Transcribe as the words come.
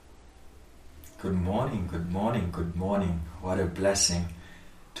Good morning, good morning, good morning. What a blessing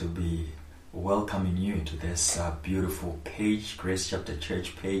to be welcoming you to this beautiful page, Grace Chapter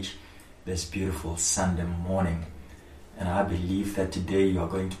Church page, this beautiful Sunday morning. And I believe that today you are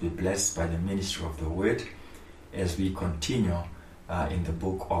going to be blessed by the ministry of the Word as we continue in the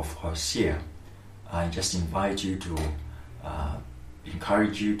book of Hosea. I just invite you to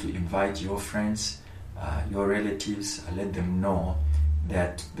encourage you to invite your friends, your relatives, let them know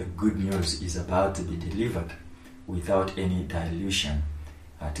that the good news is about to be delivered without any dilution.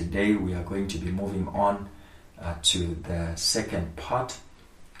 Today we are going to be moving on to the second part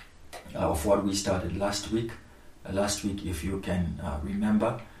of what we started last week. Last week, if you can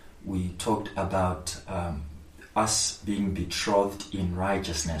remember, we talked about us being betrothed in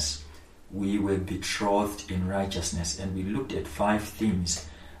righteousness. We were betrothed in righteousness, and we looked at 5 themes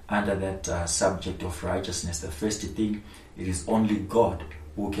under that subject of righteousness. The first thing, it is only God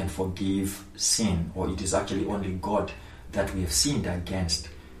who can forgive sin, or it is actually only God that we have sinned against.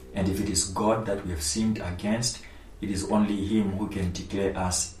 And if it is God that we have sinned against, it is only Him who can declare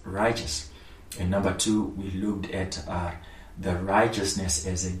us righteous. And number 2, we looked at the righteousness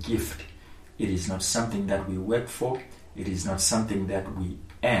as a gift. It is not something that we work for, it is not something that we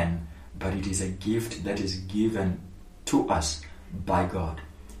earn, but it is a gift that is given to us by God.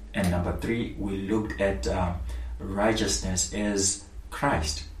 And number 3, we looked at righteousness as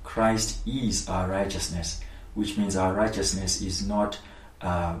Christ. Christ is our righteousness, which means our righteousness is not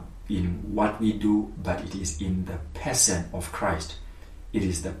in what we do, but it is in the person of Christ. It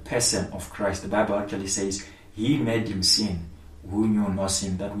is the person of Christ. The Bible actually says, He made Him sin who knew no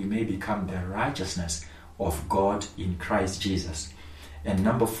sin, that we may become the righteousness of God in Christ Jesus. And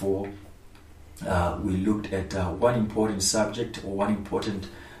number 4, we looked at one important subject, or one important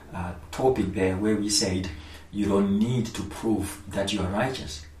topic there, where we said you don't need to prove that you are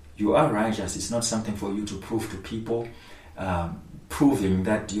righteous. You are righteous. It's not something for you to prove to people. Proving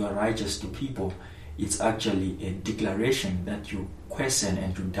that you are righteous to people, it's actually a declaration that you question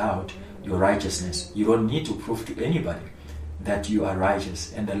and you doubt your righteousness. You don't need to prove to anybody that you are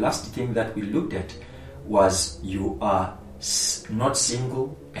righteous. And the last thing that we looked at was you are not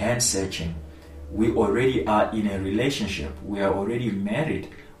single and searching. We already are in a relationship. We are already married.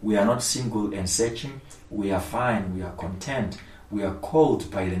 We are not single and searching. We are fine. We are content. We are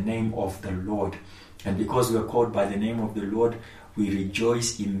called by the name of the Lord. And because we are called by the name of the Lord, we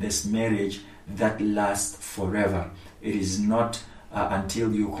rejoice in this marriage that lasts forever. It is not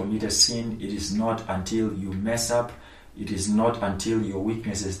until you commit a sin. It is not until you mess up. It is not until your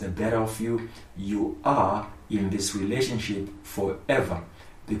weakness is the better of you. You are in this relationship forever,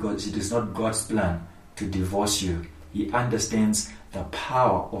 because it is not God's plan to divorce you. He understands the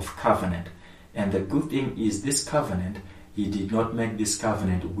power of covenant. And the good thing is, this covenant, He did not make this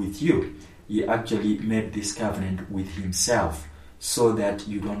covenant with you. He actually made this covenant with Himself, so that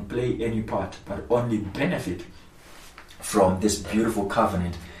you don't play any part, but only benefit from this beautiful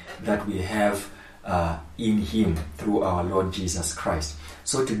covenant that we have in Him through our Lord Jesus Christ.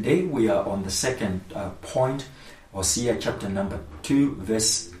 So today we are on the second point, Hosea chapter number 2,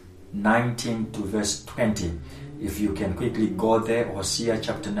 verse 19 to verse 20. If you can quickly go there, Hosea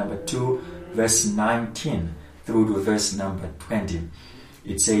chapter number 2, verse 19 through to verse number 20.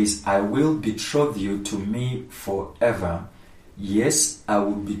 It says, I will betroth you to me forever. Yes, I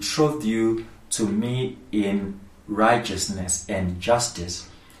will betroth you to me in righteousness and justice,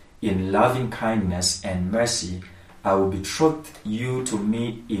 in loving kindness and mercy. I will betroth you to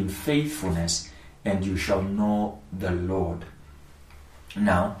me in faithfulness, and you shall know the Lord.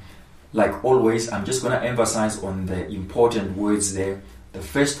 Now, like always, I'm just going to emphasize on the important words there. The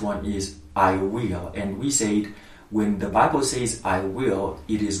first one is, I will. And we said, when the Bible says, I will,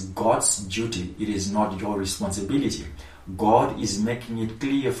 it is God's duty. It is not your responsibility. God is making it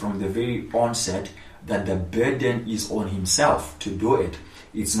clear from the very onset that the burden is on Himself to do it.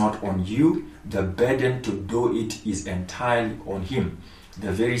 It's not on you. The burden to do it is entirely on Him.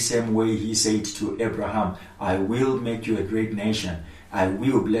 The very same way He said to Abraham, I will make you a great nation. I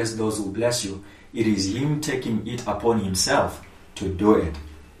will bless those who bless you. It is Him taking it upon Himself to do it.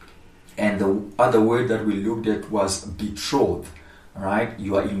 And the other word that we looked at was betrothed. Right?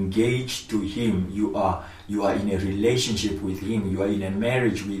 You are engaged to Him. You are in a relationship with Him. You are in a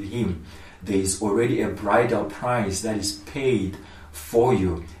marriage with Him. There is already a bridal price that is paid for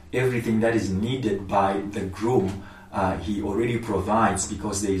you. Everything that is needed by the groom, He already provides,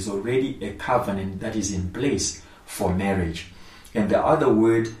 because there is already a covenant that is in place for marriage. And the other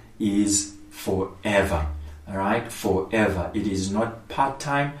word is forever. All right? Forever. It is not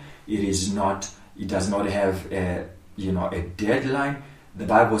part-time. It does not have a deadline. The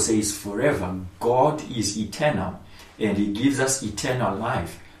Bible says forever. God is eternal, and He gives us eternal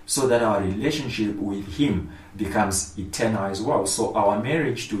life so that our relationship with Him becomes eternal as well. So our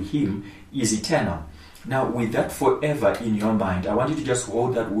marriage to Him is eternal. Now, with that forever in your mind, I want you to just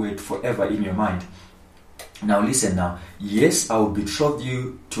hold that word forever in your mind. Now listen now. Yes, I will betroth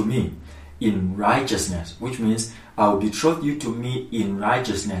you to me in righteousness, which means I will betroth you to me in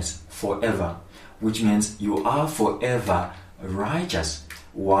righteousness forever, which means you are forever righteous.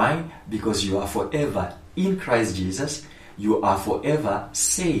 Why? Because you are forever in Christ Jesus. You are forever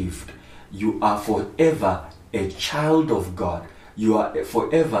saved. You are forever a child of God. You are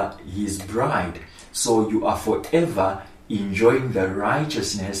forever His bride. So you are forever enjoying the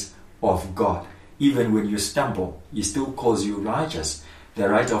righteousness of God. Even when you stumble, He still calls you righteous. The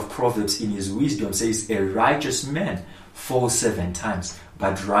writer of Proverbs in his wisdom says, a righteous man falls 7 times,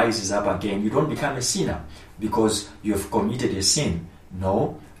 but rises up again. You don't become a sinner because you have committed a sin.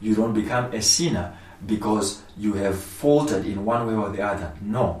 No, you don't become a sinner because you have faltered in one way or the other.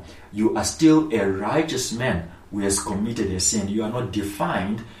 No, you are still a righteous man who has committed a sin. You are not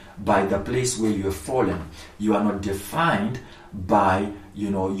defined by the place where you have fallen. You are not defined by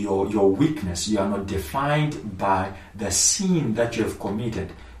your weakness. You are not defined by the sin that you have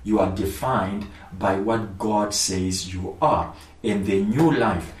committed. You are defined by what God says you are and the new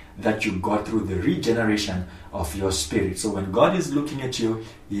life that you got through the regeneration of your spirit. So when God is looking at you,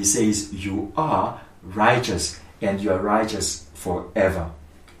 He says you are righteous, and you are righteous forever.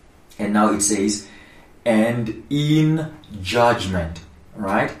 And now it says, and in judgment,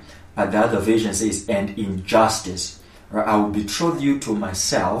 right? The other version says, and in justice. Right? I will betroth you to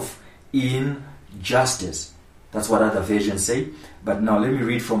myself in justice. That's what other versions say. But now let me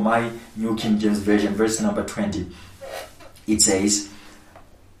read from my New King James Version, verse number 20. It says,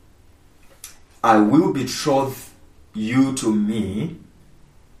 I will betroth you to me.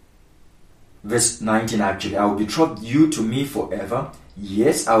 Verse 19 actually. I will betroth you to me forever.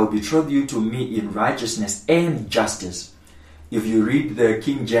 Yes, I will betroth you to me in righteousness and justice. If you read the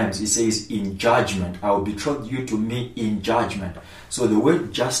King James, it says in judgment. I will betroth you to me in judgment. So the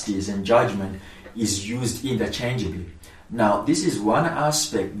word justice and judgment is used interchangeably. Now, this is one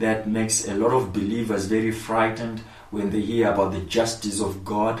aspect that makes a lot of believers very frightened when they hear about the justice of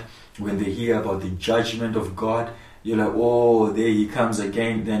God, when they hear about the judgment of God. You're like, oh, there He comes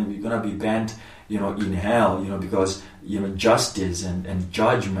again, then we're going to be banned, in hell, because, justice and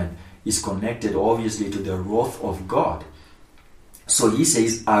judgment is connected obviously to the wrath of God. So He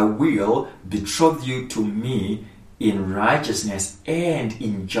says, I will betroth you to me in righteousness and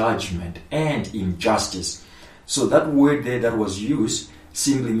in judgment and in justice. So that word there that was used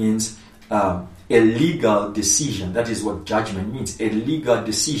simply means a legal decision. That is what judgment means. A legal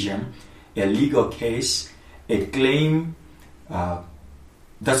decision, a legal case, a claim.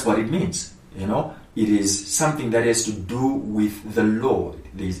 That's what it means. It is something that has to do with the law.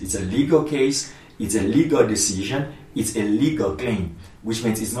 It's a legal case. It's a legal decision. It's a legal claim, which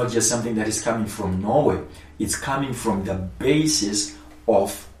means it's not just something that is coming from nowhere. It's coming from the basis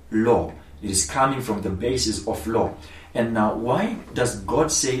of law. It is coming from the basis of law. And now, why does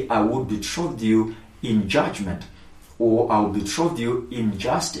God say, I will betroth you in judgment, or I will betroth you in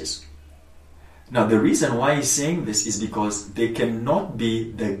justice? Now, the reason why He's saying this is because there cannot be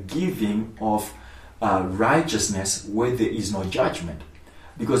the giving of righteousness where there is no judgment.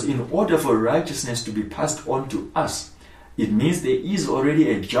 Because in order for righteousness to be passed on to us, it means there is already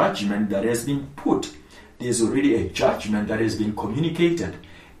a judgment that has been put. There's already a judgment that has been communicated.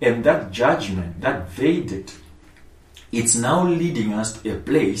 And that judgment, that verdict, it's now leading us to a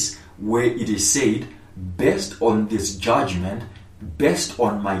place where it is said, based on this judgment, based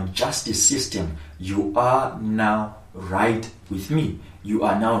on my justice system, you are now right with me. You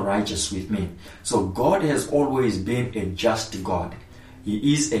are now righteous with me. So God has always been a just God.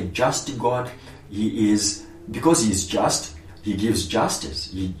 He is a just God. Because He is just, He gives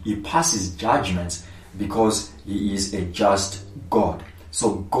justice. He passes judgments because He is a just God.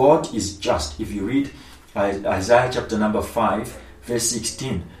 So God is just. If you read Isaiah chapter number 5, verse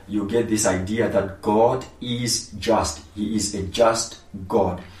 16, you get this idea that God is just. He is a just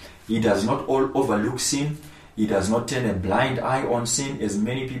God. He does not overlook sin. He does not turn a blind eye on sin, as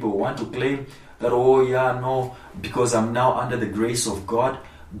many people want to claim that, because I'm now under the grace of God,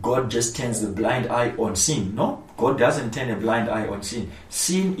 God just turns the blind eye on sin. No, God doesn't turn a blind eye on sin.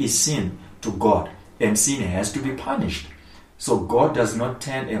 Sin is sin to God, and sin has to be punished. So God does not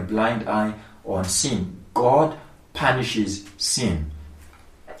turn a blind eye on sin. God punishes sin.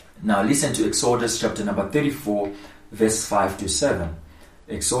 Now listen to Exodus chapter number 34, verse 5 to 7.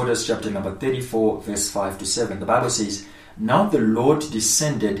 Exodus chapter number 34, verse 5 to 7. The Bible says, Now the Lord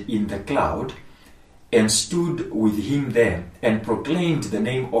descended in the cloud and stood with him there and proclaimed the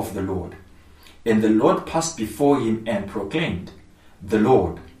name of the Lord. And the Lord passed before him and proclaimed, the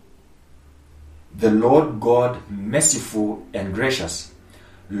Lord God, merciful and gracious,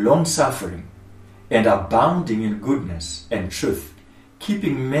 long-suffering, and abounding in goodness and truth,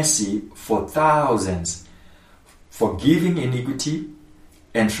 keeping mercy for thousands, forgiving iniquity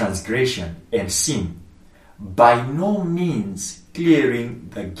and transgression and sin, by no means clearing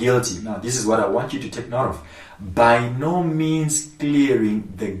the guilty. Now, this is what I want you to take note of. By no means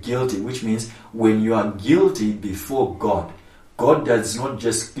clearing the guilty, which means when you are guilty before God, God does not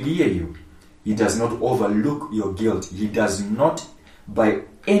just clear you. He does not overlook your guilt. He does not, by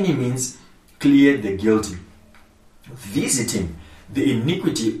any means, clear the guilty. Visiting the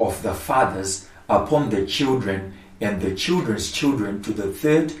iniquity of the fathers upon the children and the children's children to the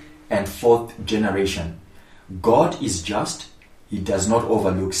third and fourth generation. God is just. He does not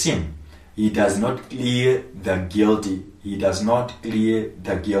overlook sin. He does not clear the guilty. He does not clear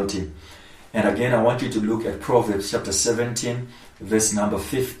the guilty. And again, I want you to look at Proverbs chapter 17, verse number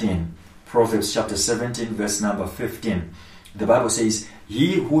 15. Proverbs chapter 17, verse number 15. The Bible says,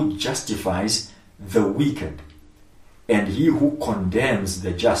 he who justifies the wicked and he who condemns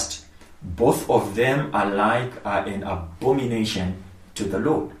the just, both of them alike are an abomination to the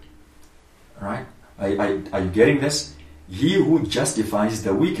Lord. Right? Are you getting this? He who justifies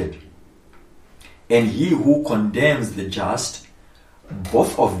the wicked and he who condemns the just,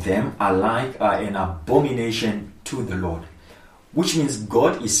 both of them alike are an abomination to the Lord. Which means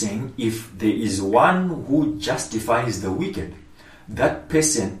God is saying, if there is one who justifies the wicked, that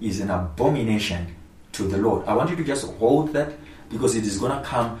person is an abomination to the Lord. I want you to just hold that, because it is going to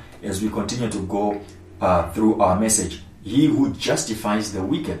come as we continue to go through our message. He who justifies the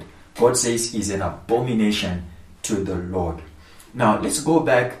wicked, God says, is an abomination to the Lord. Now, let's go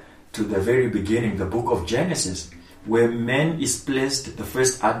back to the very beginning, the book of Genesis, where man is placed, the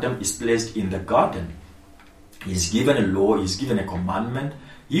first Adam is placed in the garden. He's given a law, he's given a commandment.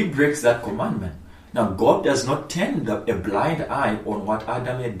 He breaks that commandment. Now, God does not turn a blind eye on what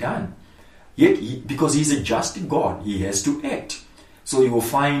Adam had done. Yet, because he's a just God, he has to act. So you will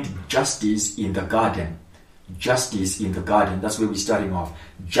find justice in the garden. Justice in the garden. That's where we're starting off.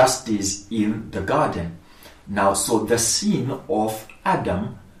 Justice in the garden. Now, so the sin of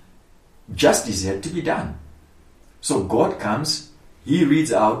Adam, justice had to be done. So God comes, he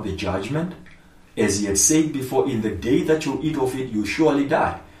reads out the judgment. As he had said before, in the day that you eat of it, you surely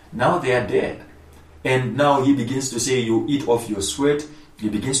die. Now they are dead. And now he begins to say, you eat of your sweat. He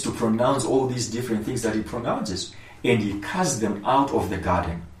begins to pronounce all these different things that he pronounces. And he casts them out of the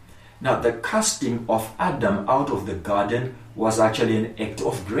garden. Now, the casting of Adam out of the garden was actually an act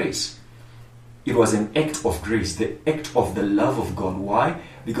of grace. It was an act of grace, the act of the love of God. Why?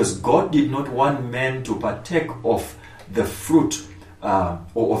 Because God did not want man to partake of the fruit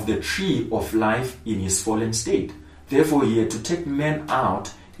or of the tree of life in his fallen state. Therefore, he had to take man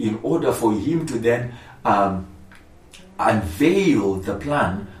out in order for him to then unveil the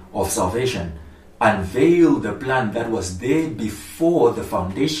plan of salvation, unveil the plan that was there before the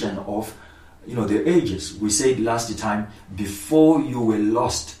foundation of the ages. We said last time, before you were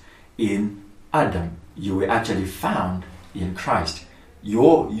lost in Adam, you were actually found in Christ.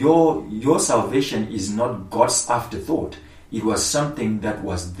 Your salvation is not God's afterthought. It was something that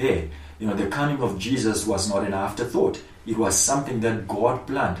was there. The coming of Jesus was not an afterthought. It was something that God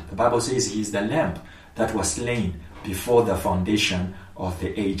planned. The Bible says he is the lamb that was slain before the foundation of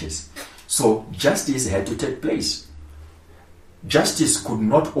the ages. So justice had to take place. Justice could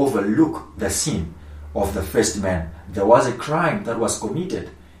not overlook the sin of the first man. There was a crime that was committed,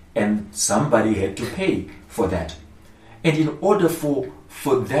 and somebody had to pay for that. And in order for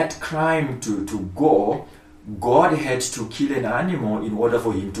that crime to go, God had to kill an animal in order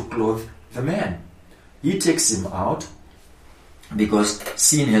for him to clothe the man. He takes him out because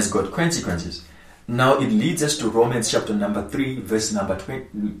sin has got consequences. Now it leads us to Romans chapter number 3, verse number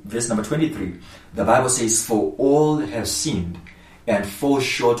 23. The Bible says, for all have sinned and fall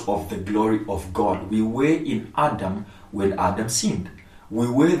short of the glory of God. We were in Adam when Adam sinned. We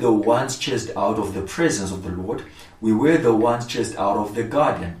were the ones chased out of the presence of the Lord. We were the ones chased out of the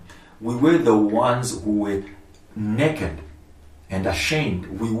garden. We were the ones who were naked and ashamed.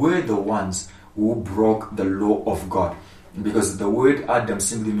 We were the ones who broke the law of God. Because the word Adam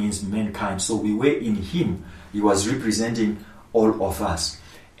simply means mankind. So we were in him. He was representing all of us.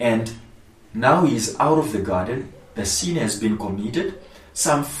 And now he is out of the garden. The sin has been committed.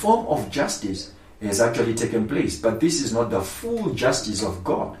 Some form of justice has actually taken place. But this is not the full justice of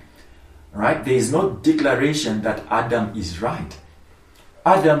God. right? There is no declaration that Adam is right.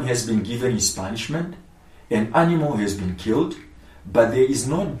 Adam has been given his punishment, an animal has been killed, but there is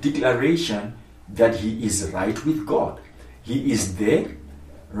no declaration that he is right with God. He is there,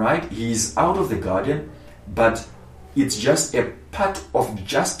 right? He is out of the garden, but it's just a part of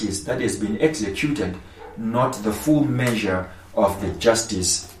justice that has been executed, not the full measure of the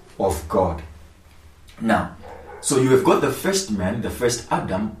justice of God. Now, so you have got the first man, the first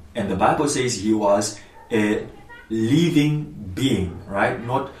Adam, and the Bible says he was a living being, right?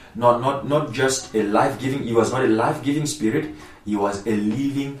 Not just a life-giving. He was not a life-giving spirit. He was a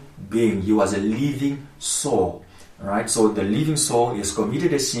living being. He was a living soul, right? So the living soul has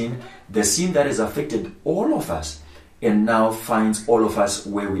committed a sin, the sin that has affected all of us, and now finds all of us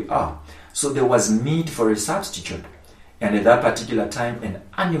where we are. So there was need for a substitute. And at that particular time, an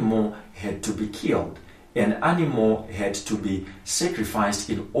animal had to be killed. An animal had to be sacrificed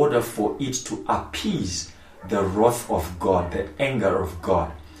in order for it to appease the wrath of God, the anger of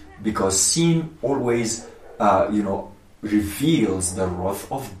God. Because sin always, reveals the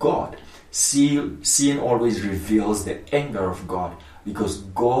wrath of God. Sin always reveals the anger of God. Because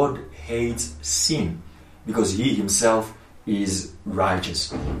God hates sin. Because He Himself is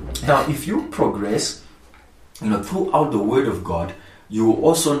righteous. Now, if you progress, throughout the Word of God, you will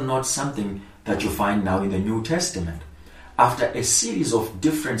also note something that you find now in the New Testament. After a series of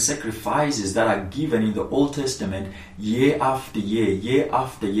different sacrifices that are given in the Old Testament, year after year, year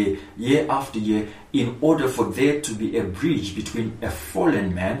after year, year after year, in order for there to be a bridge between a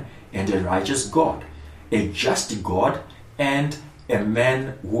fallen man and a righteous God, a just God and a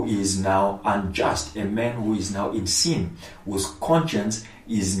man who is now unjust, a man who is now in sin, whose conscience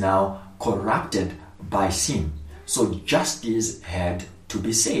is now corrupted by sin. So justice had to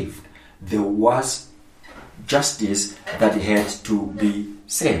be saved. There was justice that had to be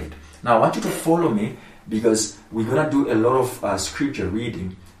saved. Now I want you to follow me, because we're going to do a lot of scripture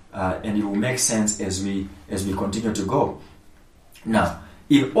reading, and it will make sense as we continue to go. Now,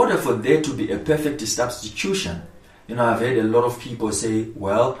 in order for there to be a perfect substitution, I've heard a lot of people say,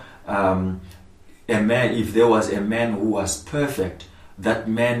 well, if there was a man who was perfect, that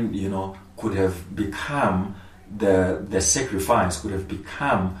man, could have become the sacrifice, could have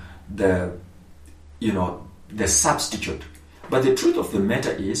become the substitute. But the truth of the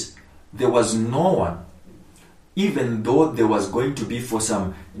matter is, there was no one, even though there was going to be for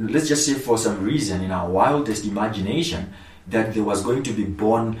some reason in our wildest imagination, that there was going to be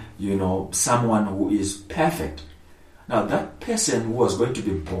born, someone who is perfect. Now, that person who was going to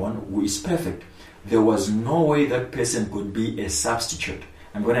be born, who is perfect, there was no way that person could be a substitute.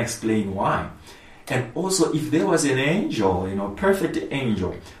 I'm going to explain why. And also, if there was an angel, perfect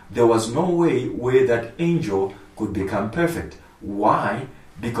angel, there was no way where that angel could become perfect. Why?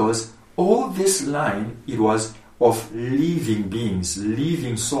 Because all this line, it was of living beings,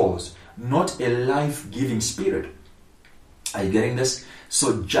 living souls, not a life-giving spirit. Are you getting this?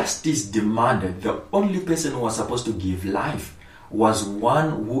 So justice demanded the only person who was supposed to give life was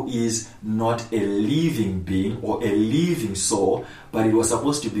one who is not a living being or a living soul, but it was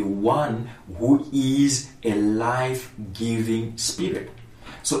supposed to be one who is a life-giving spirit.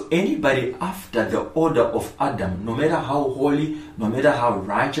 So anybody after the order of Adam, no matter how holy, no matter how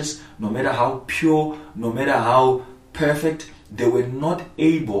righteous, no matter how pure, no matter how perfect, they were not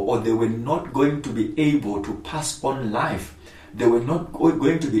able, or they were not going to be able to pass on life. They were not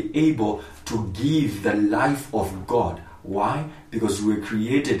going to be able to give the life of God. Why? Because we were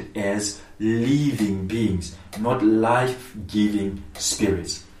created as living beings, not life-giving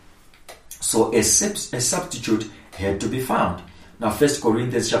spirits. So a substitute had to be found. Now 1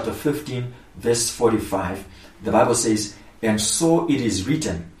 Corinthians chapter 15, verse 45, the Bible says, "And so it is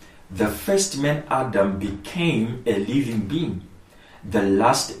written, the first man Adam became a living being. The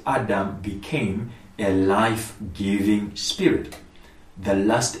last Adam became a life-giving spirit." The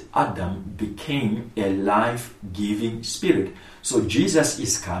last Adam became a life-giving spirit. So Jesus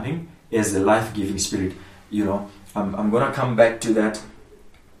is coming as the life-giving spirit. I'm going to come back to that.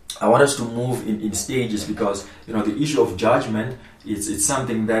 I want us to move in stages, because the issue of judgment, it's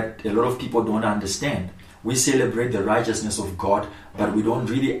something that a lot of people don't understand. We celebrate the righteousness of God, but we don't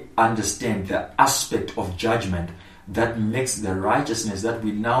really understand the aspect of judgment that makes the righteousness that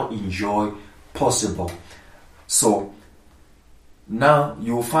we now enjoy possible. So now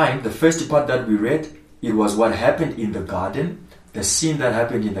you'll find the first part that we read, it was what happened in the garden, the sin that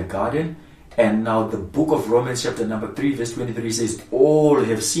happened in the garden. And now the book of Romans chapter number 3 verse 23 says, all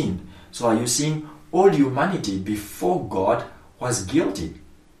have sinned. So are you seeing all humanity before God was guilty?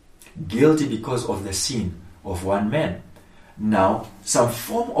 Guilty because of the sin of one man. Now, some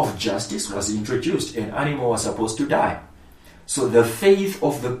form of justice was introduced. An animal was supposed to die. So the faith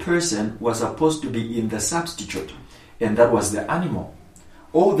of the person was supposed to be in the substitute, and that was the animal.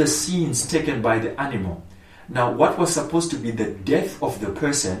 All the sins taken by the animal. Now, what was supposed to be the death of the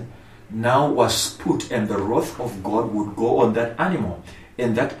person now was put, and the wrath of God would go on that animal,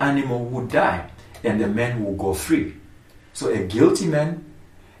 and that animal would die, and the man will go free. So a guilty man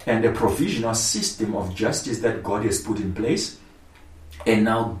and a provisional system of justice that God has put in place. And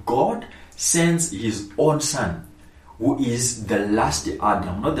now God sends his own son, who is the last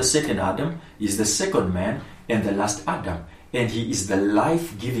Adam, not the second Adam, is the second man and the last Adam. And he is the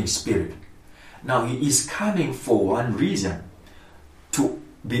life-giving spirit. Now he is coming for one reason, to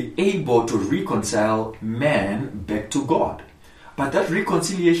be able to reconcile man back to God. But that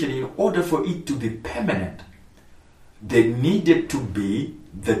reconciliation, in order for it to be permanent, there needed to be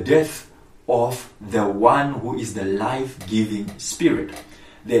the death of the one who is the life-giving spirit.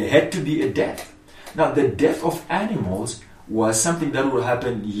 There had to be a death. Now, the death of animals was something that would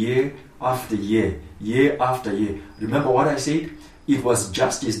happen year after year, year after year. Remember what I said? It was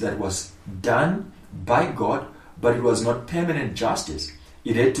justice that was done by God, but it was not permanent justice.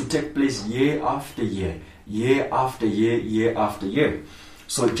 It had to take place year after year, year after year, year after year.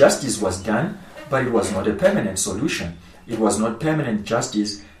 So justice was done, but it was not a permanent solution. It was not permanent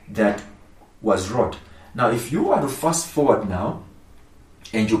justice that was wrought. Now, if you are to fast forward now,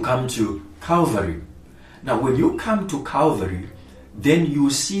 and you come to Calvary. Now, when you come to Calvary, then you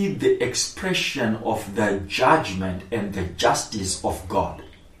see the expression of the judgment and the justice of God.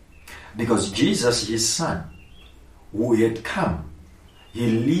 Because Jesus, his son, who had come, he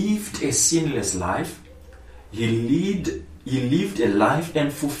lived a sinless life. He lived a life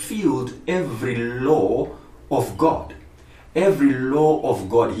and fulfilled every law of God. Every law of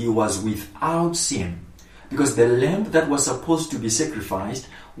God, he was without sin. Because the lamb that was supposed to be sacrificed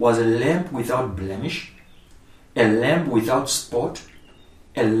was a lamb without blemish, a lamb without spot,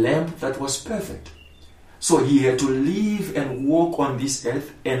 a lamb that was perfect. So he had to live and walk on this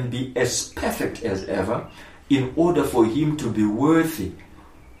earth and be as perfect as ever in order for him to be worthy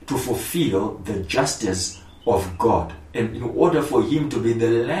to fulfill the justice of God, and in order for him to be the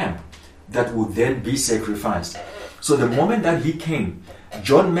lamb that would then be sacrificed. So the moment that he came,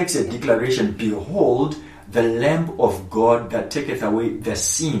 John makes a declaration, "Behold, the Lamb of God that taketh away the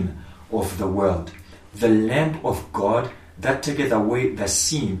sin of the world." The Lamb of God that taketh away the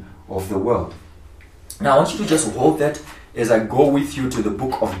sin of the world. Now I want you to just hold that as I go with you to the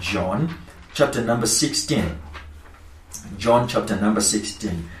book of John, chapter number 16. John chapter number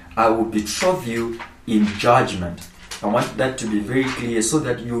 16. I will betroth you in judgment. I want that to be very clear so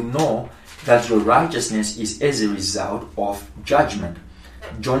that you know that your righteousness is as a result of judgment.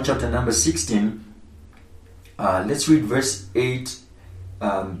 John chapter number 16. Let's read verse 8,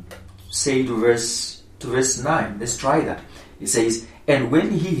 say to verse 9. Let's try that. It says, "And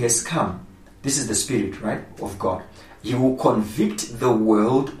when he has come," this is the Spirit, right, of God, "he will convict the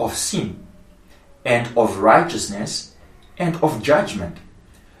world of sin and of righteousness and of judgment."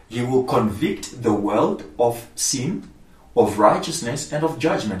 He will convict the world of sin, of righteousness, and of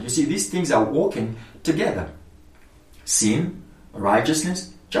judgment. You see, these things are walking together. Sin, righteousness,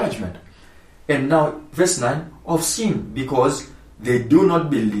 judgment. And now, verse 9, "of sin, because they do not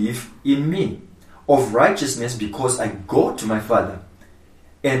believe in me. Of righteousness, because I go to my Father,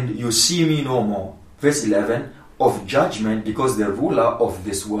 and you see me no more." Verse 11, "of judgment, because the ruler of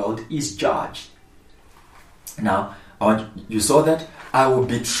this world is judged." Now, you saw that? "I will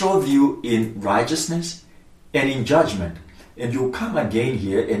betroth you in righteousness and in judgment." And you come again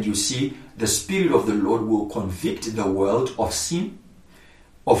here and you see the Spirit of the Lord will convict the world of sin,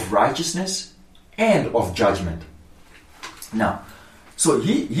 of righteousness, and of judgment. Now, so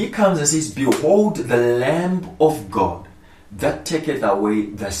he comes and says, "Behold the Lamb of God that taketh away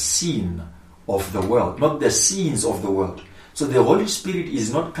the sin of the world," not the sins of the world. So the Holy Spirit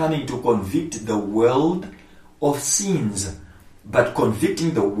is not coming to convict the world of sins, but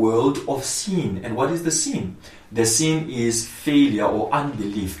convicting the world of sin. And what is the sin? The sin is failure or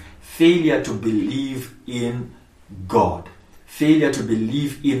unbelief. Failure to believe in God. Failure to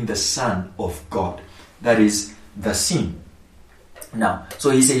believe in the Son of God. That is the sin. Now,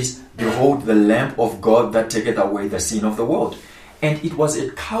 so he says, "Behold the Lamb of God that taketh away the sin of the world." And it was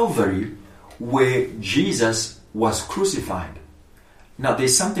at Calvary where Jesus was crucified. Now,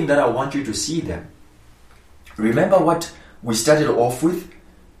 there's something that I want you to see there. Remember what we started off with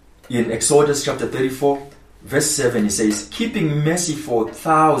in Exodus chapter 34, verse 7. It says, "Keeping mercy for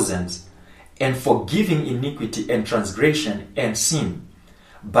thousands and forgiving iniquity and transgression and sin,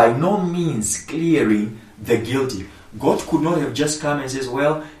 by no means clearing the guilty." God could not have just come and says,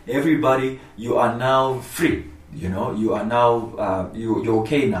 well, everybody, you are now free. You are now, you're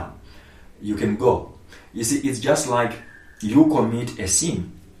okay now. You can go. You see, it's just like you commit a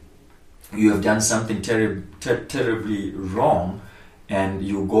sin. You have done something terribly wrong, and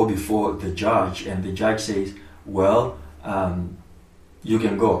you go before the judge, and the judge says, well, you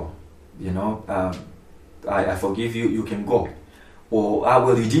can go. I forgive you, you can go. Or,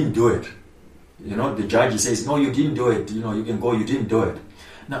 well, you didn't do it. The judge says, no, you didn't do it. You can go, you didn't do it.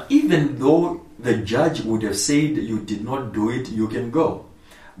 Now, even though the judge would have said you did not do it, you can go.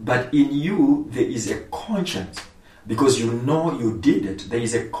 But in you, there is a conscience. Because you know you did it. There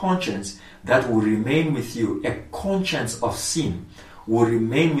is a conscience that will remain with you. A conscience of sin will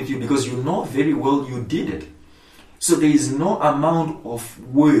remain with you because you know very well you did it. So there is no amount of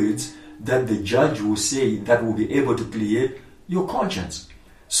words that the judge will say that will be able to clear your conscience.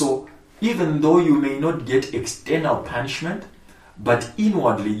 So even though you may not get external punishment, but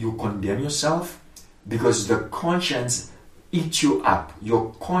inwardly you condemn yourself because the conscience eats you up.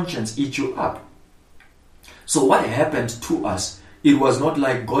 Your conscience eats you up. So what happened to us, it was not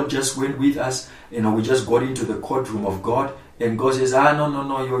like God just went with us, we just got into the courtroom of God and God says,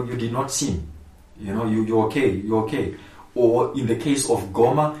 no, you did not sin. You're okay. Or in the case of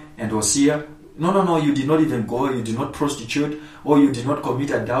Gomer and Hosea, no, you did not even go, you did not prostitute, or you did not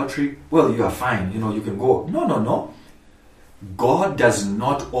commit adultery. Well, you are fine, you can go. No. God does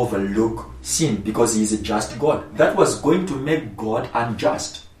not overlook sin because He is a just God. That was going to make God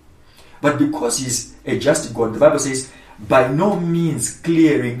unjust. But because He's a just God, the Bible says, by no means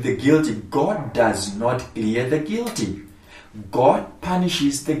clearing the guilty. God does not clear the guilty. God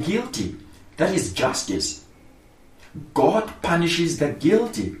punishes the guilty. That is justice. God punishes the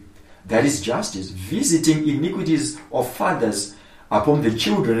guilty. That is justice. Visiting iniquities of fathers upon the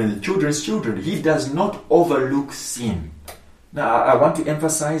children and the children's children. He does not overlook sin. Now, I want to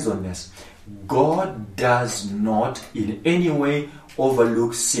emphasize on this. God does not in any way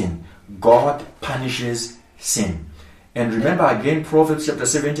overlook sin. God punishes sin. And remember again, Proverbs chapter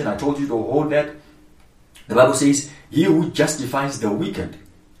 17, I told you to hold that. The Bible says, he who justifies the wicked,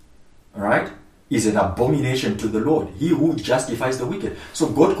 all right, is an abomination to the Lord. He who justifies the wicked. So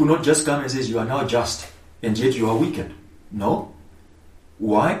God could not just come and says, you are now just, and yet you are wicked. No.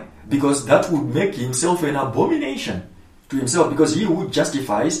 Why? Because that would make himself an abomination to himself. Because he who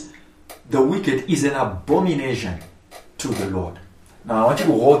justifies the wicked is an abomination to the Lord. Now I want you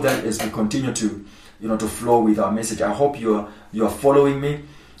to hold that as we continue to, to flow with our message. I hope you are following me.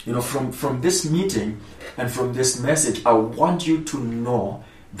 From this meeting and from this message, I want you to know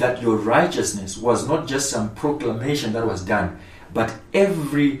that your righteousness was not just some proclamation that was done, but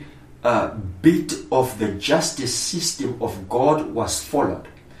every bit of the justice system of God was followed.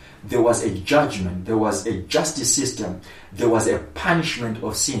 There was a judgment, there was a justice system, there was a punishment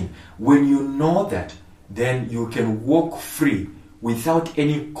of sin. When you know that, then you can walk free without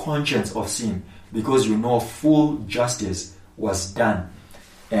any conscience of sin, because you know full justice was done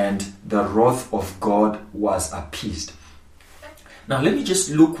and the wrath of God was appeased. Now let me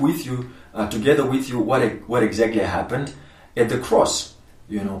just look with you, together with you, what exactly happened at the cross.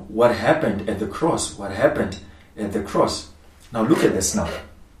 What happened at the cross? What happened at the cross? Now look at this now.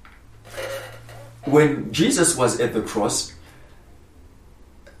 When Jesus was at the cross,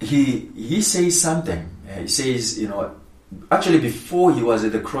 he says something. He says, actually before he was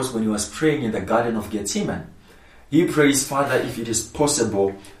at the cross, when he was praying in the Garden of Gethsemane, he prays, Father, if it is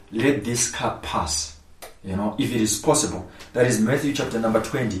possible, let this cup pass. If it is possible. That is Matthew chapter number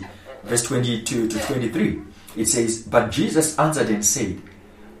 20, verse 22 to 23. It says, but Jesus answered and said,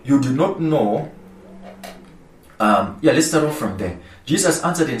 you do not know. Let's start off from there. Jesus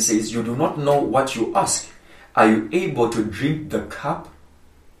answered and says, you do not know what you ask. Are you able to drink the cup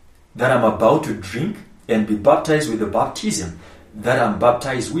that I'm about to drink and be baptized with the baptism that I'm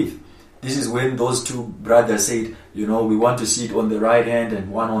baptized with? This is when those two brothers said, we want to sit on the right hand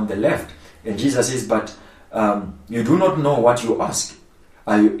and one on the left. And Jesus says, but you do not know what you ask.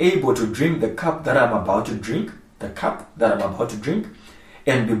 Are you able to drink the cup that I'm about to drink? The cup that I'm about to drink?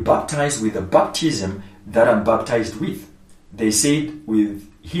 And be baptized with the baptism that I'm baptized with? They said to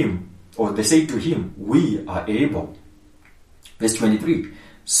him, we are able. Verse 23.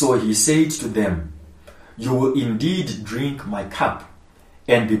 So he said to them, you will indeed drink my cup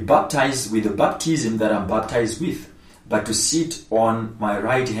and be baptized with the baptism that I'm baptized with. But to sit on my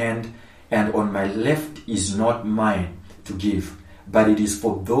right hand and on my left is not mine to give, but it is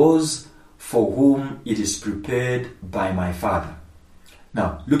for those for whom it is prepared by my Father.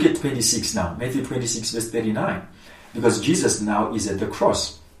 Now, look at 26 now. Matthew 26, verse 39. Because Jesus now is at the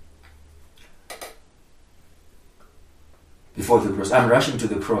cross. before the cross. I'm rushing to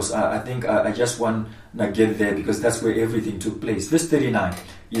the cross. I think I just want to get there because that's where everything took place. Verse 39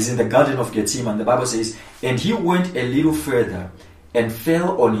 is in the Garden of Gethsemane. The Bible says, "And he went a little further and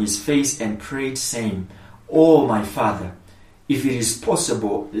fell on his face and prayed, saying, Oh, my Father, if it is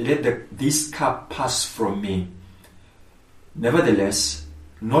possible, let this cup pass from me. Nevertheless,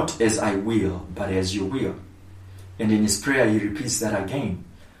 not as I will, but as you will." And in his prayer, he repeats that again.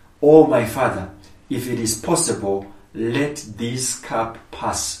 "Oh, my Father, if it is possible, let this cup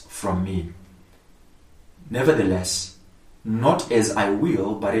pass from me. Nevertheless, not as I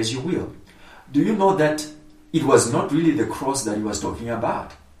will, but as you will." Do you know that it was not really the cross that he was talking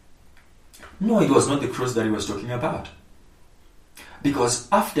about? No, it was not the cross that he was talking about. Because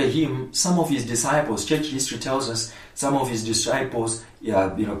after him, some of his disciples, church history tells us, some of his disciples,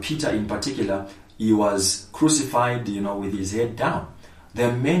 Peter in particular, he was crucified, with his head down. There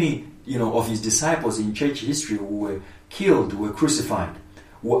are many, of his disciples in church history who were killed, were crucified,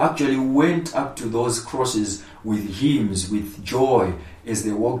 who actually went up to those crosses with hymns, with joy as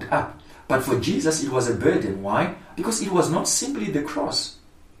they walked up. But for Jesus, it was a burden. Why? Because it was not simply the cross.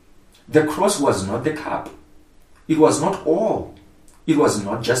 The cross was not the cup. It was not all. It was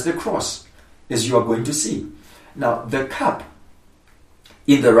not just the cross, as you are going to see. Now, the cup,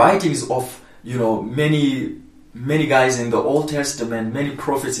 in the writings of, many guys in the Old Testament, many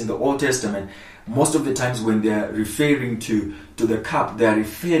prophets in the Old Testament, most of the times when they are referring to the cup, they are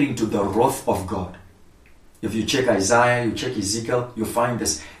referring to the wrath of God. If you check Isaiah, you check Ezekiel, you find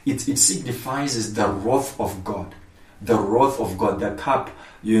this. It signifies the wrath of God. The wrath of God, the cup,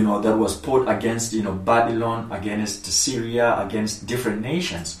 that was poured against, Babylon, against Syria, against different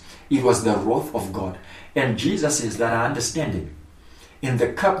nations. It was the wrath of God. And Jesus says that I understand it. In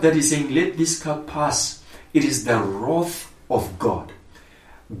the cup that he's saying, let this cup pass, it is the wrath of God.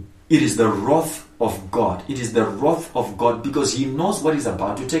 It is the wrath of God. It is the wrath of God because he knows what is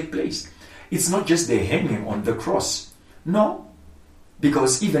about to take place. It's not just the hanging on the cross. No.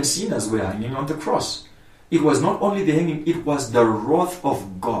 Because even sinners were hanging on the cross. It was not only the hanging, it was the wrath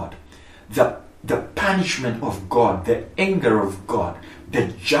of God. The punishment of God, the anger of God, the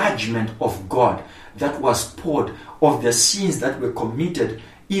judgment of God that was poured of the sins that were committed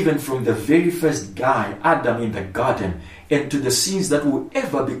even from the very first guy, Adam in the garden, and to the sins that will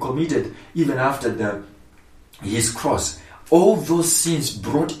ever be committed even after his cross. All those sins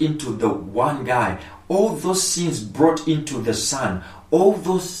brought into the one guy, all those sins brought into the Son, all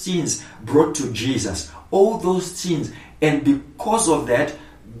those sins brought to Jesus, all those sins, and because of that,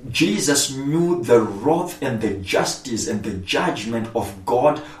 Jesus knew the wrath and the justice and the judgment of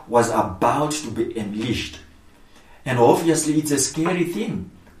God was about to be unleashed. And obviously it's a scary thing.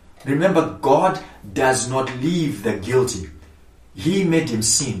 Remember, God does not leave the guilty. He made him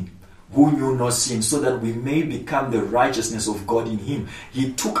sin, who knew no sin, so that we may become the righteousness of God in him.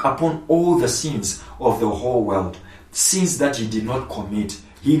 He took upon all the sins of the whole world, sins that he did not commit.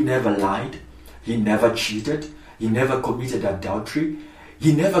 He never lied. He never cheated. He never committed adultery.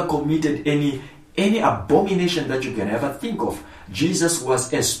 He never committed any abomination that you can ever think of. Jesus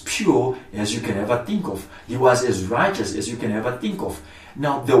was as pure as you can ever think of. He was as righteous as you can ever think of.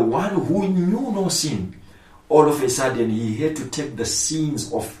 Now, the one who knew no sin, all of a sudden he had to take the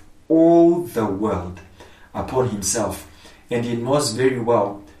sins of all the world upon himself. And he knows very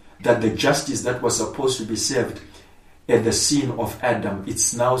well that the justice that was supposed to be served at the sin of Adam,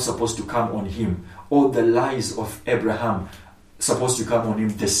 it's now supposed to come on him. All the lies of Abraham supposed to come on him,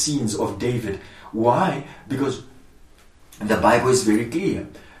 the sins of David. Why? Because the Bible is very clear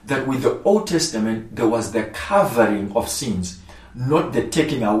that with the Old Testament there was the covering of sins, not the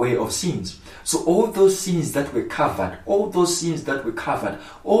taking away of sins. So all those sins that were covered,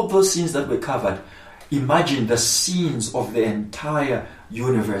 imagine the sins of the entire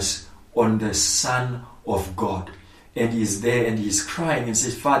universe on the Son of God. And he's there and he's crying and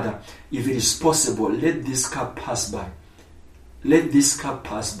says, Father, if it is possible, let this cup pass by. Let this cup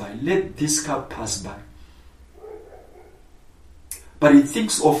pass by. Let this cup pass by. But he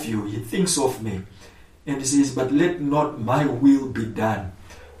thinks of you. He thinks of me. And he says, but let not my will be done,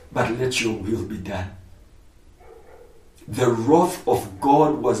 but let your will be done. The wrath of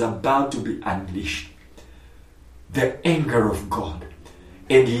God was about to be unleashed. The anger of God.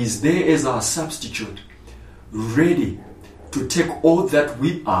 And he is there as our substitute, ready to take all that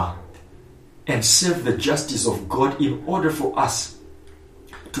we are and serve the justice of God in order for us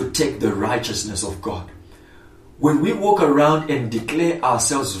to take the righteousness of God. When we walk around and declare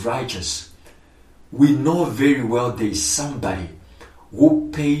ourselves righteous, we know very well there is somebody who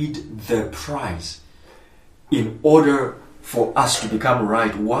paid the price in order for us to become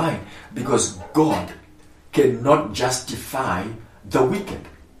right. Why? Because God cannot justify the wicked.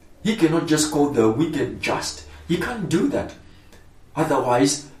 He cannot just call the wicked just. He can't do that.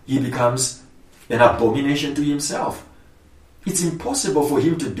 Otherwise, he becomes an abomination to himself. It's impossible for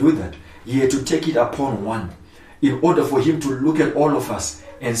him to do that. He had to take it upon one in order for him to look at all of us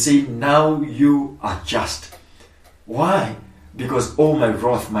and say, now you are just. Why? Because all my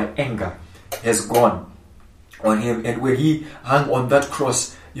wrath, my anger has gone on him. And when he hung on that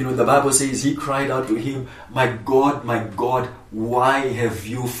cross, the Bible says he cried out to him, my God, why have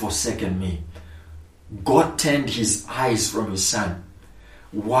you forsaken me? God turned his eyes from his son.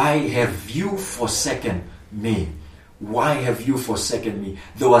 Why have you forsaken me? Why have you forsaken me?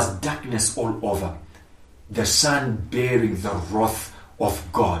 There was darkness all over. The son bearing the wrath of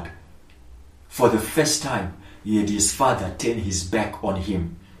God. For the first time, he had his father turn his back on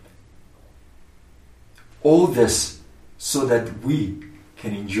him. All this so that we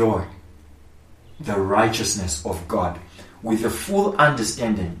can enjoy the righteousness of God with the full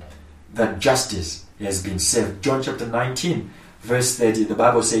understanding that justice has been served. John chapter 19, verse 30, the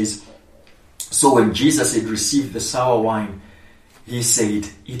Bible says, so when Jesus had received the sour wine, he said,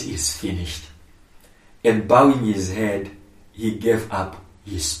 it is finished. And bowing his head, he gave up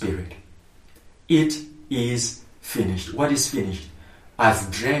his spirit. It is finished. What is finished?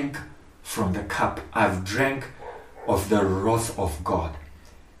 I've drank from the cup. I've drank of the wrath of God.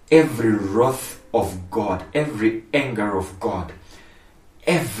 Every wrath of God, every anger of God,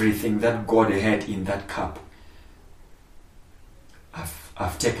 everything that God had in that cup,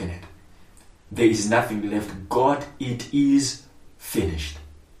 I've taken it. There is nothing left. God, it is finished.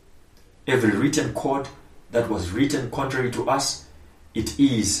 Every written code that was written contrary to us, it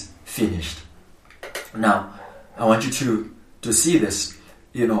is finished. Now, I want you to see this.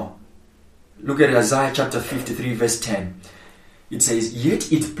 Look at Isaiah chapter 53, verse 10. It says,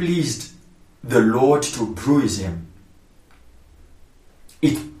 yet it pleased the Lord to bruise him.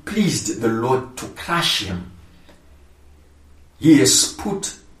 It pleased the Lord to crush him. He has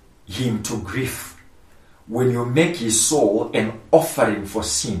put him to grief. When you make his soul an offering for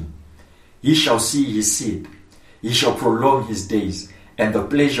sin, he shall see his seed. He shall prolong his days, and the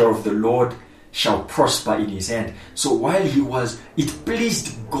pleasure of the Lord shall prosper in his hand. So while it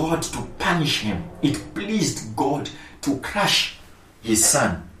pleased God to punish him. It pleased God to crush his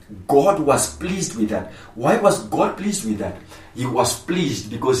son. God was pleased with that. Why was God pleased with that? He was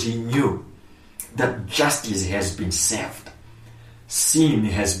pleased because he knew that justice has been served. Sin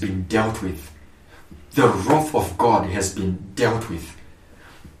has been dealt with. The wrath of God has been dealt with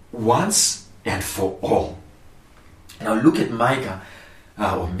once and for all. Now look at Micah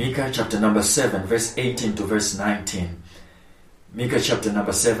chapter number 7, verse 18 to verse 19. Micah chapter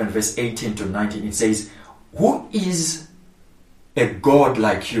number 7, verse 18 to 19. It says, who is a God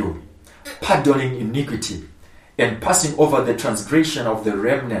like you, pardoning iniquity and passing over the transgression of the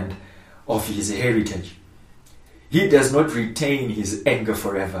remnant of his heritage? He does not retain his anger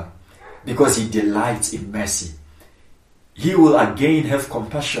forever, because he delights in mercy. He will again have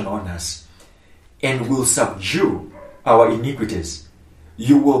compassion on us and will subdue our iniquities.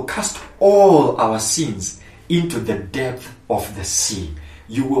 You will cast all our sins into the depth of the sea.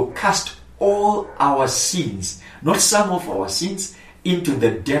 You will cast all our sins, not some of our sins, into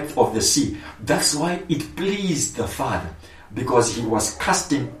the depth of the sea. That's why it pleased the Father, because he was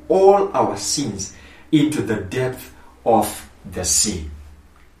casting all our sins into the depth of the sea.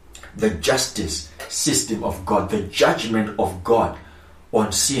 The justice system of God, the judgment of God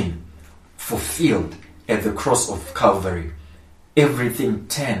on sin, fulfilled at the cross of Calvary. Everything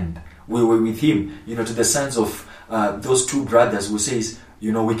turned. We were with him, to the sons of those two brothers who says,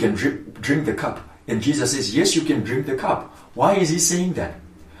 we can drink the cup. And Jesus says, yes, you can drink the cup. Why is he saying that?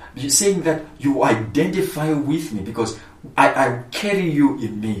 He's saying that you identify with me because I carry you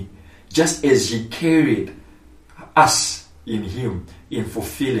in me, just as he carried us in him in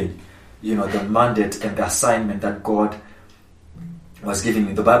fulfilling, the mandate and the assignment that God was giving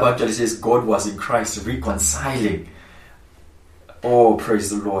me. The Bible actually says God was in Christ reconciling, oh praise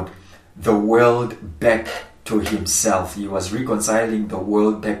the Lord, the world back to himself. He was reconciling the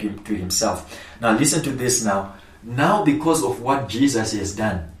world back to himself. Now listen to this now. Now because of what Jesus has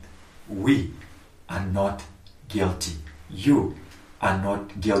done, we are not guilty. You are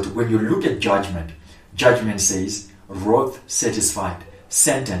not guilty. When you look at judgment, judgment says, wrath satisfied,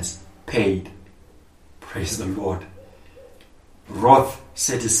 sentence paid. Praise the Lord. Wrath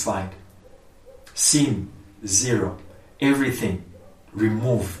satisfied, sin zero, everything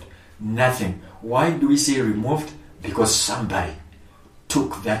removed, nothing. Why do we say removed? Because somebody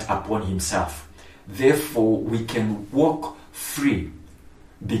took that upon himself. Therefore, we can walk free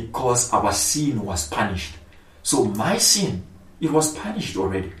because our sin was punished. So my sin, it was punished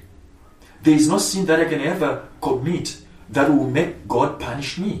already. There is no sin that I can ever commit that will make God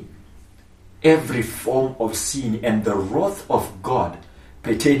punish me. Every form of sin and the wrath of God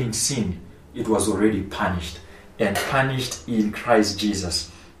pertaining sin, it was already punished, and punished in Christ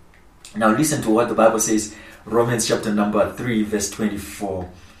Jesus. Now listen to what the Bible says, Romans chapter number 3 verse 24.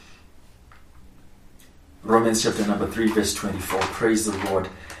 Romans chapter number 3 verse 24. Praise the Lord.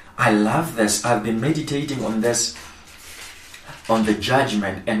 I love this. I've been meditating on this, on the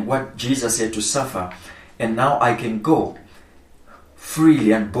judgment and what Jesus had to suffer. And now I can go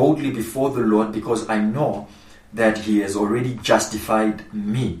freely and boldly before the Lord because I know that He has already justified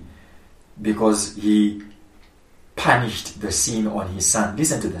me because He punished the sin on His Son.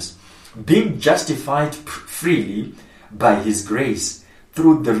 Listen to this. Being justified freely by His grace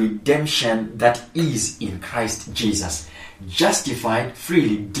through the redemption that is in Christ Jesus. Justified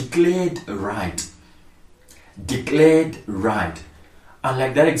freely, declared right. Declared right.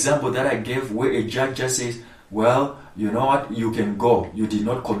 Unlike that example that I gave where a judge just says, well, you know what, you can go. You did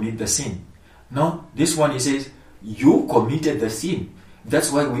not commit the sin. No, this one he says, you committed the sin.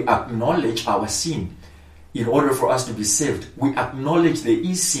 That's why we acknowledge our sin. In order for us to be saved, we acknowledge there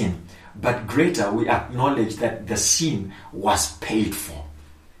is sin. But greater, we acknowledge that the sin was paid for.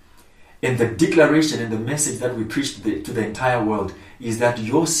 And the declaration and the message that we preach to the entire world is that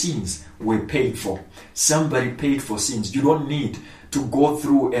your sins were paid for. Somebody paid for sins. You don't need to go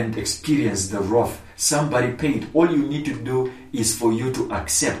through and experience the wrath. Somebody paid. All you need to do is for you to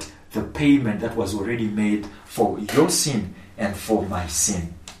accept the payment that was already made for your sin and for my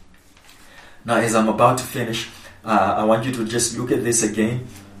sin. Now, as I'm about to finish, I want you to just look at this again.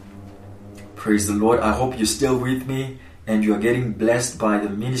 Praise the Lord. I hope you're still with me and you're getting blessed by the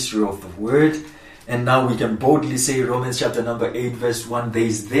ministry of the word. And now we can boldly say, Romans chapter number 8 verse 1, there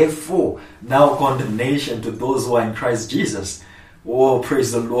is therefore now condemnation to those who are in Christ Jesus. Oh,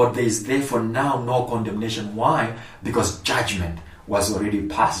 praise the Lord. There is therefore now no condemnation. Why? Because judgment was already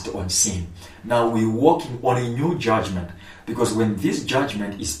passed on sin. Now we're walking on a new judgment, because when this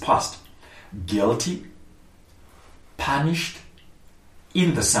judgment is passed, guilty, punished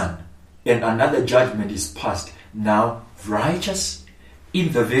in the Son, and another judgment is passed, now righteous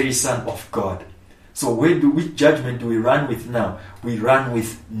in the very Son of God. So which judgment do we run with now? We run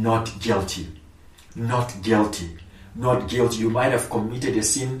with not guilty. Not guilty. Not guilty. You might have committed a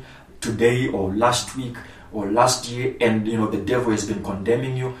sin today or last week or last year, and the devil has been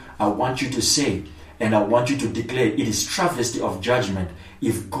condemning you. I want you to say, and I want you to declare, it is travesty of judgment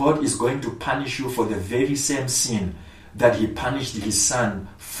if God is going to punish you for the very same sin that He punished His Son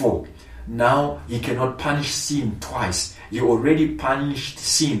for. Now He cannot punish sin twice. He already punished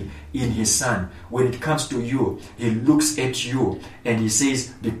sin in His Son. When it comes to you, He looks at you and He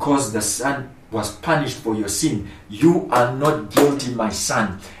says, because the Son was punished for your sin, you are not guilty, my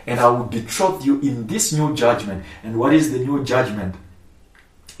son, and I will betroth you in this new judgment. And what is the new judgment?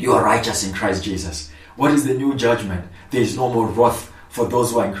 You are righteous in Christ Jesus. What is the new judgment? There is no more wrath for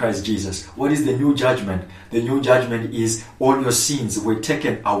those who are in Christ Jesus. What is the new judgment? The new judgment is all your sins were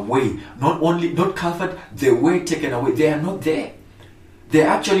taken away. Not covered, they were taken away. They are not there. They're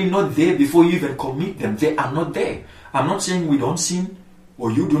actually not there before you even commit them. They are not there. I'm not saying we don't sin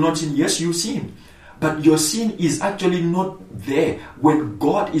or you do not sin. Yes, you sin. But your sin is actually not there when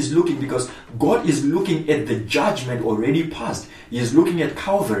God is looking, because God is looking at the judgment already passed. He is looking at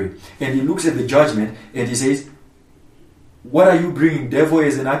Calvary, and He looks at the judgment and He says, what are you bringing, devil,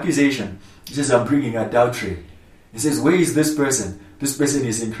 as an accusation? He says, I'm bringing adultery. He says, where is this person? This person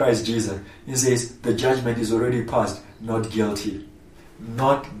is in Christ Jesus. He says, the judgment is already passed. Not guilty.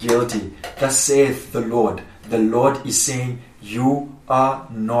 Not guilty. Thus saith the Lord. The Lord is saying, you are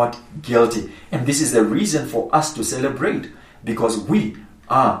not guilty. And this is the reason for us to celebrate, because we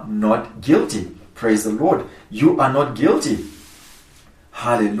are not guilty. Praise the Lord. You are not guilty.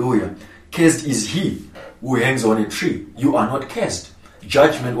 Hallelujah. Cursed is he who hangs on a tree. You are not cursed.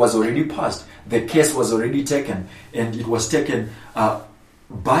 Judgment was already passed. The curse was already taken, and it was taken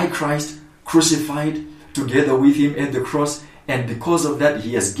by Christ, crucified together with Him at the cross. And because of that,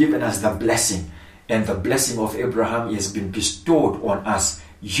 He has given us the blessing. And the blessing of Abraham has been bestowed on us.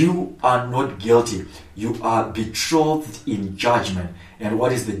 You are not guilty. You are betrothed in judgment. And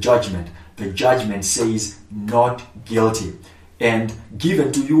what is the judgment? The judgment says not guilty. And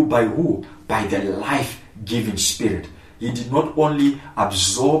given to you by who? By the life-giving Spirit. He did not only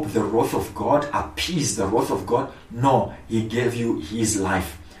absorb the wrath of God, appease the wrath of God. No, He gave you His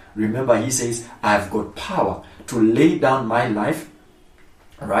life. Remember, He says, I've got power to lay down my life.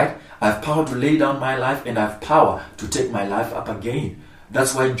 Right? I have power to lay down my life, and I have power to take my life up again.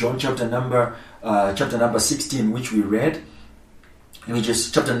 That's why John chapter number 16, which we read, which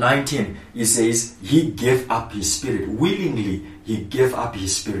is chapter 19, he says he gave up his spirit. Willingly, he gave up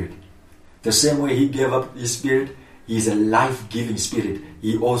his spirit. The same way he gave up his spirit, he is a life-giving spirit.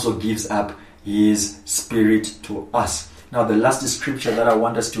 He also gives up his spirit to us. Now, the last scripture that I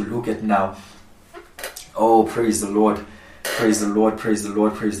want us to look at now. Oh, praise the Lord. Praise the Lord, praise the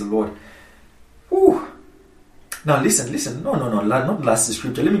Lord, praise the Lord. Whew. Now listen. No, not last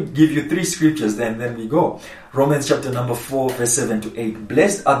scripture. Let me give you 3 scriptures, then we go. Romans chapter number 4, verse 7 to 8.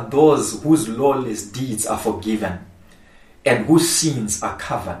 Blessed are those whose lawless deeds are forgiven and whose sins are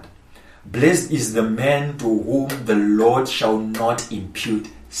covered. Blessed is the man to whom the Lord shall not impute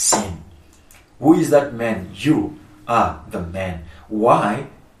sin. Who is that man? You are the man. Why?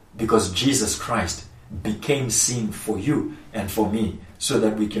 Because Jesus Christ became sin for you and for me, so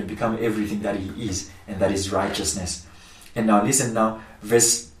that we can become everything that he is, and that is righteousness. And now listen now,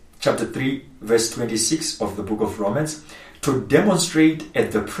 chapter 3, verse 26 of the book of Romans. To demonstrate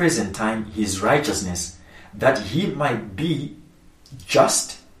at the present time his righteousness, that he might be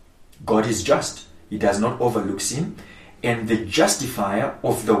just. God is just. He does not overlook sin. And the justifier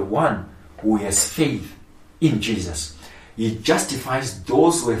of the one who has faith in Jesus. He justifies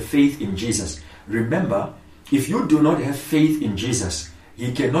those who have faith in Jesus. Remember, if you do not have faith in Jesus,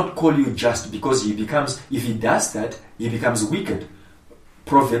 he cannot call you just, because if he does that, he becomes wicked.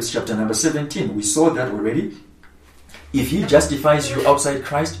 Proverbs chapter number 17, we saw that already. If he justifies you outside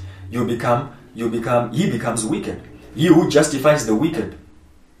Christ, he becomes wicked. He who justifies the wicked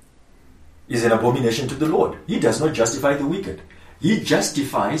is an abomination to the Lord. He does not justify the wicked. He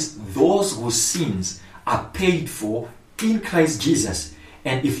justifies those whose sins are paid for in Christ Jesus.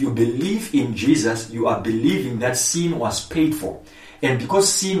 And if you believe in Jesus, you are believing that sin was paid for. And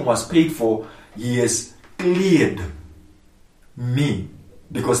because sin was paid for, he has cleared me,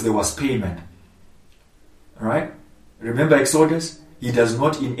 because there was payment. Alright? Remember Exodus? He does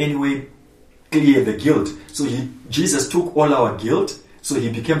not in any way clear the guilt. So Jesus took all our guilt, so he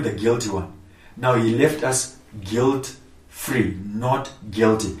became the guilty one. Now he left us guilt-free, not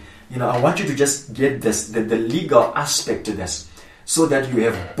guilty. I want you to just get this, the legal aspect to this, so that you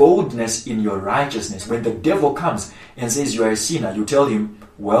have boldness in your righteousness. When the devil comes and says you are a sinner, you tell him,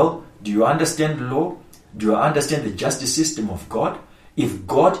 well, do you understand the law? Do you understand the justice system of God? If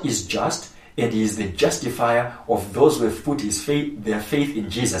God is just and he is the justifier of those who have put their faith in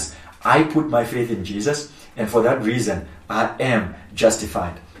Jesus, I put my faith in Jesus, and for that reason, I am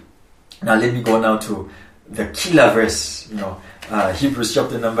justified. Now let me go now to the killer verse, Hebrews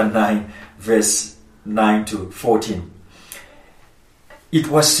chapter number 9, verse 9 to 14. It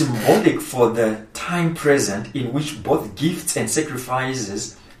was symbolic for the time present in which both gifts and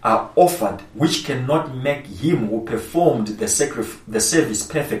sacrifices are offered, which cannot make him who performed the service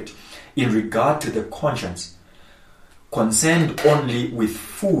perfect in regard to the conscience, concerned only with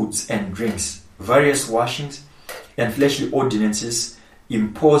foods and drinks, various washings, and fleshly ordinances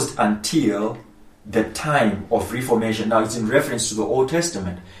imposed until the time of Reformation. Now it's in reference to the Old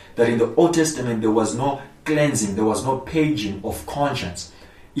Testament, that in the Old Testament there was no cleansing, there was no paging of conscience,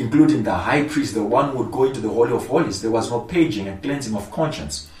 including the high priest, the one who would go into the Holy of Holies. There was no paging and cleansing of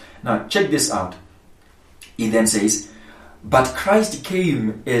conscience. Now check this out. He then says, but Christ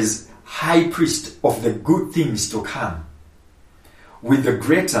came as high priest of the good things to come, with the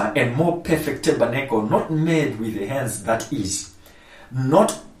greater and more perfect tabernacle, not made with the hands, that is,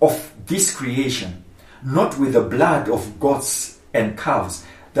 not of this creation, not with the blood of goats and calves,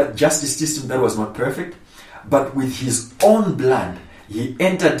 that justice system that was not perfect, but with his own blood he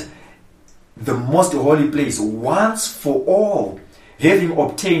entered the most holy place once for all, having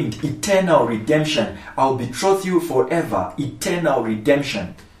obtained eternal redemption. I'll betroth you forever, eternal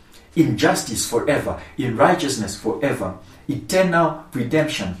redemption, in justice forever, in righteousness forever, eternal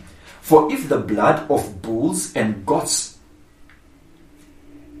redemption. For if the blood of bulls and goats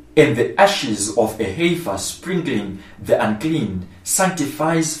and the ashes of a heifer sprinkling the unclean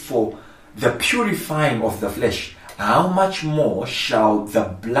sanctifies for the purifying of the flesh, how much more shall the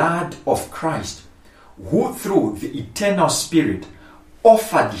blood of Christ, who through the eternal Spirit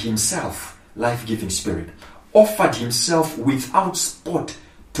offered himself, life-giving Spirit, offered himself without spot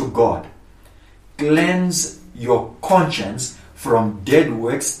to God, cleanse your conscience from dead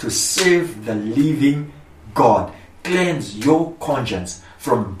works to serve the living God. Cleanse your conscience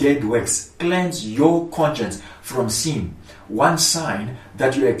from dead works. Cleanse your conscience from sin. One sign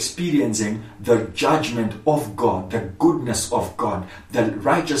that you're experiencing the judgment of God, the goodness of God, the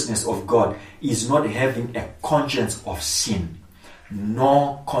righteousness of God, is not having a conscience of sin.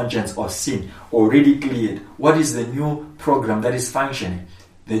 no conscience of sin, already cleared. What is the new program that is functioning?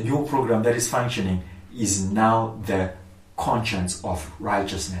 The new program that is functioning is now the conscience of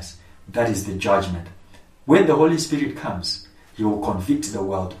righteousness. That is the judgment. When the Holy Spirit comes, He will convict the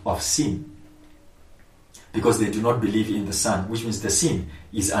world of sin, because they do not believe in the Son, which means the sin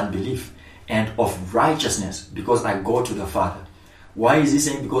is unbelief, and of righteousness, because I go to the Father. Why is He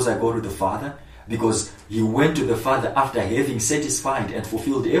saying because I go to the Father? Because He went to the Father after having satisfied and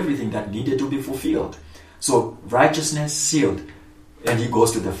fulfilled everything that needed to be fulfilled. So righteousness sealed, and He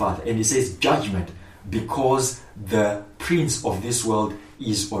goes to the Father, and He says judgment, because the prince of this world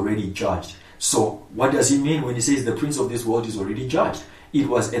is already judged. So what does He mean when He says the prince of this world is already judged? It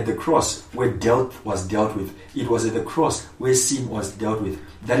was at the cross where death was dealt with. It was at the cross where sin was dealt with.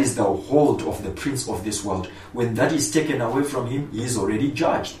 That is the hold of the prince of this world. When that is taken away from him, he is already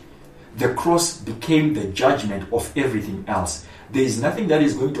judged. The cross became the judgment of everything else. There is nothing that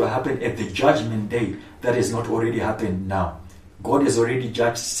is going to happen at the judgment day that has not already happened now. God has already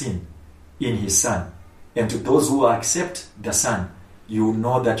judged sin in His Son. And to those who accept the Son, you will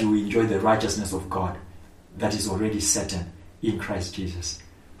know that you will enjoy the righteousness of God that is already certain in Christ Jesus.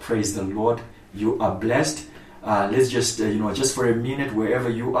 Praise the Lord. You are blessed. Let's just, just for a minute, wherever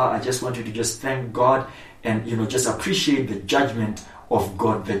you are, I just want you to just thank God and, just appreciate the judgment of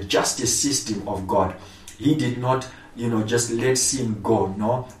God, the justice system of God. He did not, just let sin go.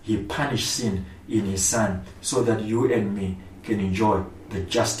 No, He punished sin in His Son so that you and me can enjoy the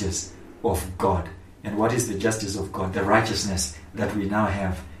justice of God. And what is the justice of God? The righteousness that we now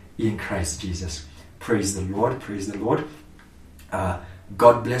have in Christ Jesus. Praise the Lord. Praise the Lord.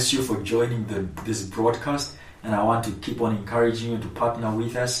 God bless you for joining this broadcast, and I want to keep on encouraging you to partner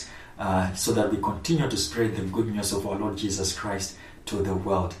with us so that we continue to spread the good news of our Lord Jesus Christ to the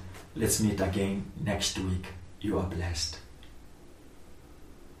world. Let's meet again next week. You are blessed.